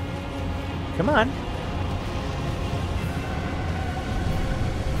 Come on.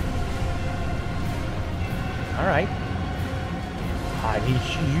 All right. I mean,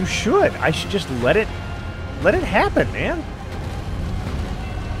 you should. I should just let it happen, man.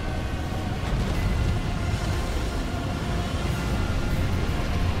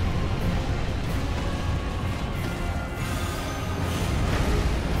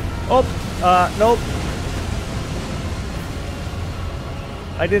 Oh, nope.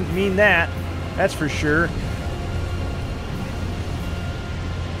 I didn't mean that. That's for sure.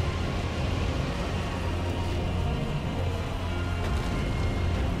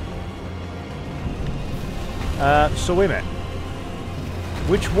 So wait a minute.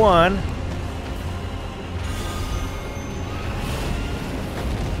 Which one?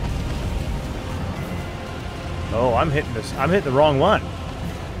 Oh, I'm hitting this. I'm hitting the wrong one.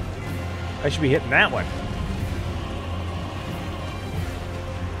 I should be hitting that one.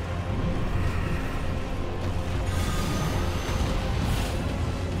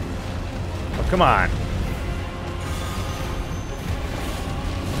 Oh, come on.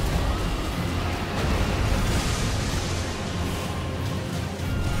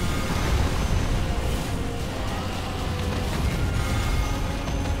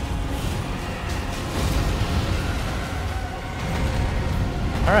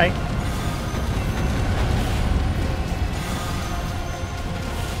 All right.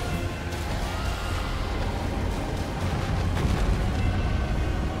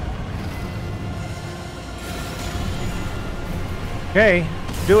 Okay,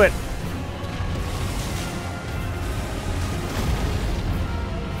 do it.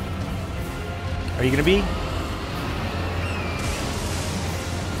 Are you gonna be?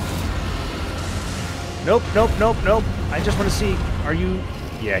 Nope, nope, nope, nope. I just want to see. Are you?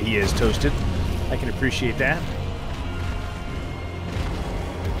 Yeah, he is toasted. I can appreciate that.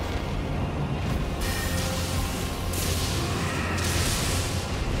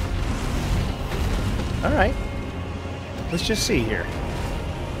 All right. Let's just see here.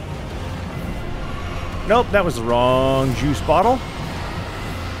 Nope, that was the wrong juice bottle.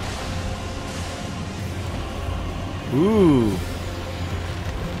 Ooh.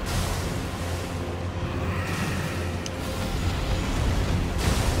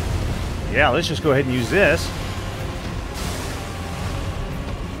 Yeah, let's just go ahead and use this.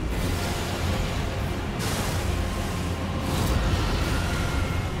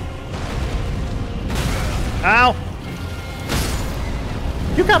 Ow!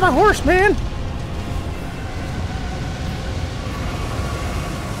 You got my horse, man!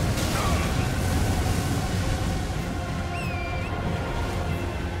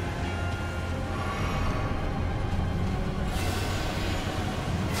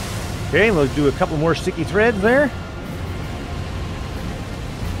 Okay, we'll do a couple more sticky threads there.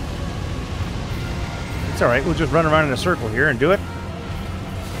 It's alright, we'll just run around in a circle here and do it.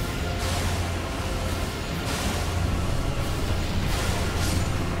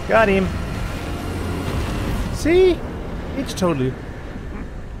 Got him. See? It's totally...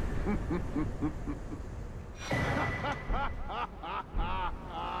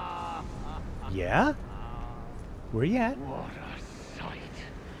 Yeah? Where you at? What a sight.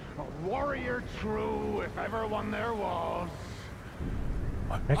 A warrior true, if ever one there was.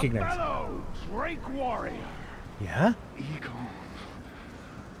 I recognize. A fellow Drake warrior. Yeah? Egon.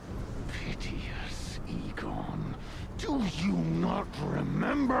 Piteous Egon. Do you not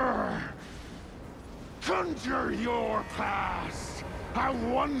remember? Conjure your past, how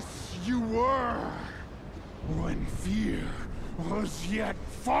once you were. When fear was yet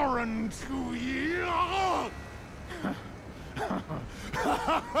foreign to ye.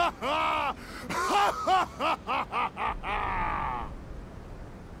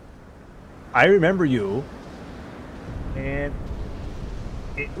 I remember you, and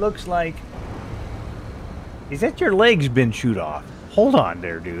it looks like... Is that your legs been chewed off? Hold on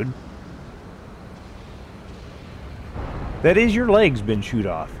there, dude. That is your legs been chewed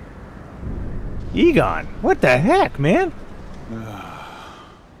off. Egon, what the heck, man?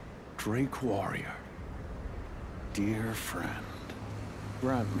 Drake Warrior, dear friend,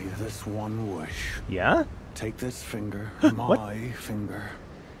 grant me this one wish. Yeah? Take this finger, my finger,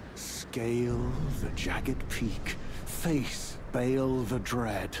 scale the jagged peak, face Bale the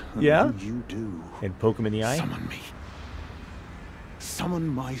Dread, and yeah? when you do, and poke him in the eye? Summon me. Summon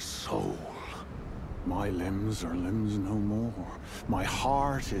my soul. My limbs are limbs no more. My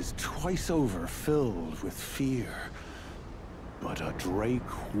heart is twice over filled with fear. But a Drake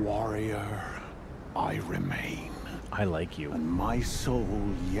warrior I remain. I like you. And my soul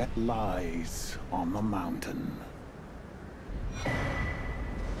yet lies on the mountain.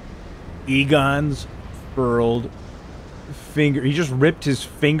 Egon's furled finger. He just ripped his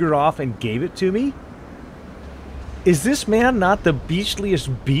finger off and gave it to me? Is this man not the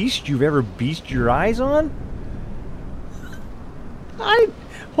beastliest beast you've ever beast your eyes on?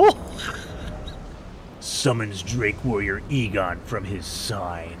 Summons Drake Warrior Egon from his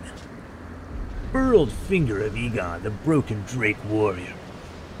sign. Furled finger of Egon, the broken Drake Warrior.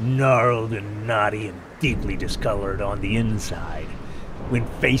 Gnarled and knotty and deeply discolored on the inside. When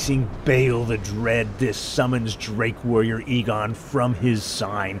facing Bale the Dread, this summons Drake Warrior Egon from his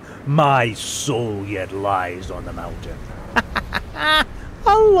sign. My soul yet lies on the mountain. I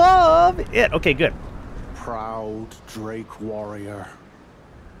love it. Okay, good. Proud Drake Warrior,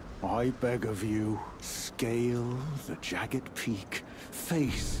 I beg of you, scale the jagged peak,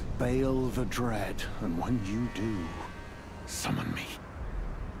 face Bale the Dread, and when you do, summon me.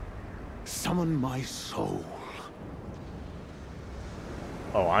 Summon my soul.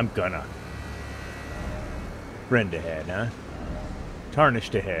 Oh, I'm gonna. Friend ahead, huh?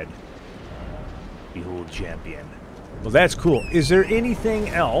 Tarnished ahead. Behold champion. Well, that's cool. Is there anything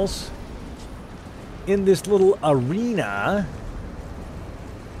else in this little arena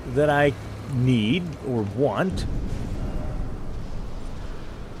that I need or want?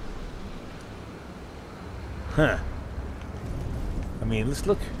 Huh. I mean, let's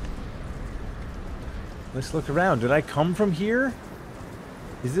look. Let's look around. Did I come from here?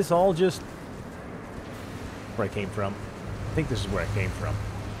 Is this all just where I came from? I think this is where I came from.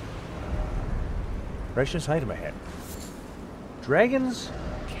 Precious item ahead. Dragon's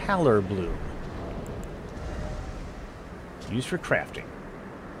Calor Bloom. Used for crafting.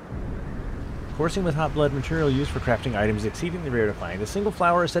 Coursing with hot blood, material used for crafting items exceedingly rare to find. A single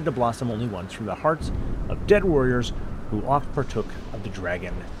flower is said to blossom only once from the hearts of dead warriors who oft partook of the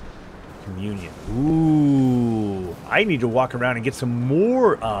dragon communion. Ooh, I need to walk around and get some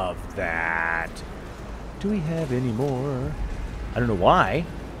more of that. Do we have any more? I don't know why.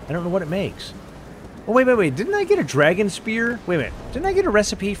 I don't know what it makes. Oh, wait. Didn't I get a dragon spear? Wait a minute. Didn't I get a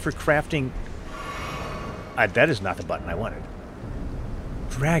recipe for crafting? That is not the button I wanted.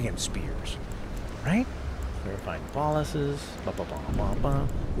 Dragon spears. Right? Verifying boluses.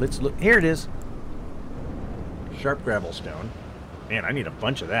 Let's look. Here it is. Sharp gravel stone. Man, I need a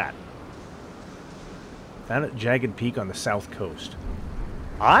bunch of that. Found at Jagged Peak on the south coast.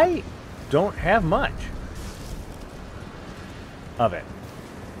 I don't have much of it.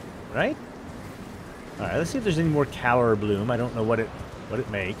 Right? Alright, let's see if there's any more Calor Bloom. I don't know what it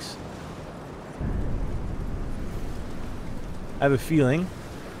makes. I have a feeling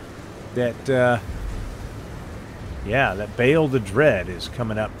that yeah, that Bale the Dread is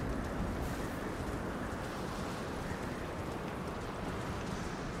coming up.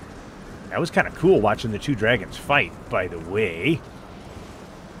 That was kind of cool watching the two dragons fight, by the way.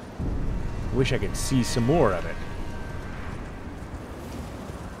 Wish I could see some more of it.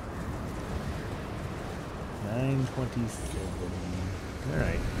 927.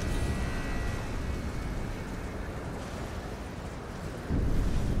 Alright.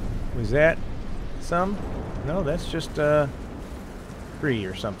 Was that some? No, that's just 3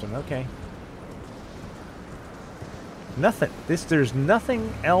 or something. Okay. Nothing. There's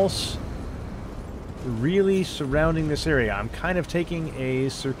nothing else really surrounding this area. I'm kind of taking a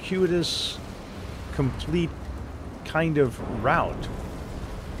circuitous, complete kind of route.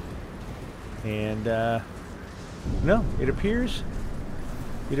 And, no, it appears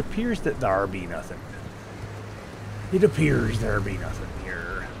that there be nothing. It appears there be nothing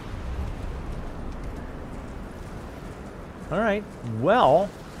here. All right. Well,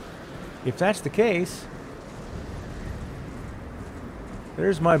 if that's the case,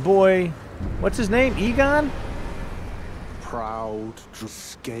 there's my boy. What's his name? Egon? Proud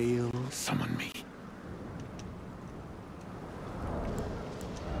scale, summon me.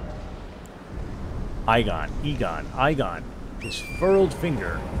 Egon. His furled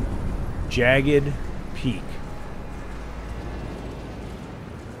finger. Jagged peak.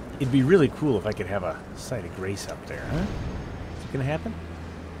 It'd be really cool if I could have a site of grace up there, huh? Is it gonna happen?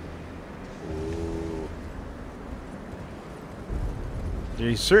 Ooh.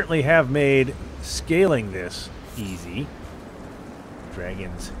 They certainly have made scaling this easy.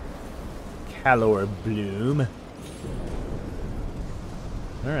 Dragon's Calor Bloom.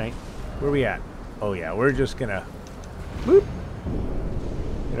 Alright, where we at? Oh yeah, we're just gonna boop.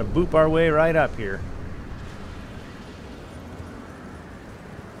 Gonna boop our way right up here.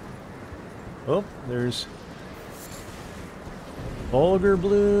 Oh, there's Vulgar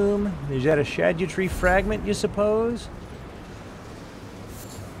Bloom. Is that a Erdtree fragment, you suppose?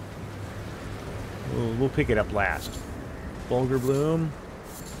 We'll pick it up last. Vulgar Bloom.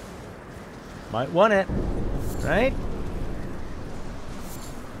 Might want it, right?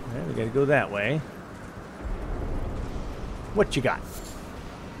 Alright, we gotta go that way. What you got?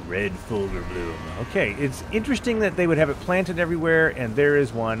 Red Vulgar Bloom. Okay, it's interesting that they would have it planted everywhere, and there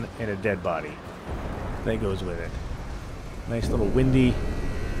is one and a dead body. That goes with it. Nice little windy.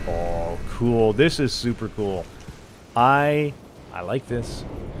 Oh, cool. This is super cool. I like this.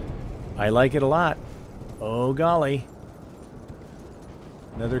 I like it a lot. Oh, golly.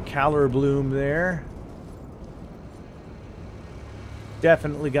 Another Calor Bloom there.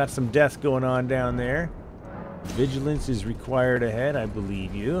 Definitely got some death going on down there. Vigilance is required ahead, I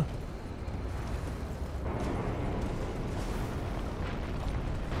believe you.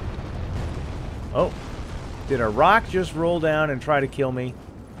 Oh. Did a rock just roll down and try to kill me?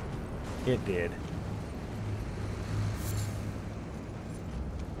 It did.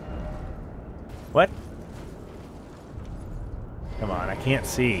 What? Come on, I can't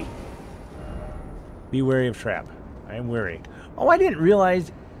see. Be wary of trap. I am wary. Oh, I didn't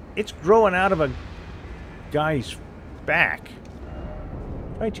realize it's growing out of a guy's back.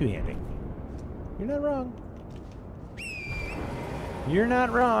 Try two-handing. You're not wrong. You're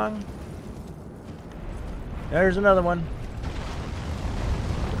not wrong. There's another one.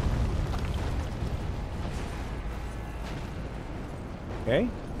 Okay,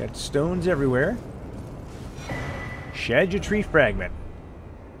 got stones everywhere. Erdtree fragment.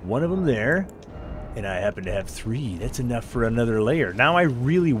 One of them there. And I happen to have 3. That's enough for another layer. Now I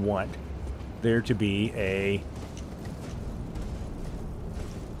really want there to be a...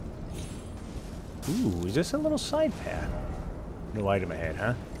 Ooh, is this a little side path? No item ahead,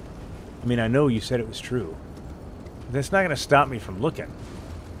 huh? I mean, I know you said it was true. But that's not going to stop me from looking.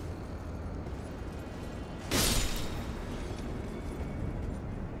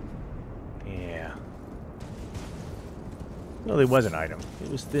 Yeah. No, there was an item. It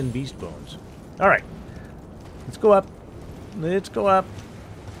was thin beast bones. Alright. Let's go up. Let's go up.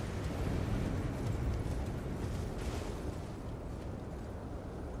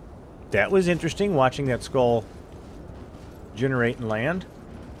 That was interesting, watching that skull generate and land.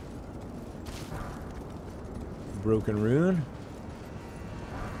 Broken rune.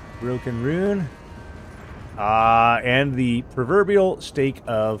 Broken rune. And the proverbial stake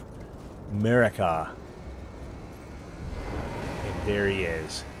of America. And there he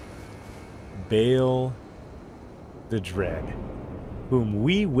is. Baal the Dread, whom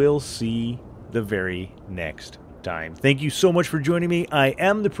we will see the very next time. Thank you so much for joining me. I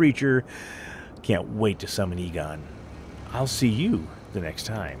am the Preacher. Can't wait to summon Egon. I'll see you the next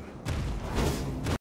time.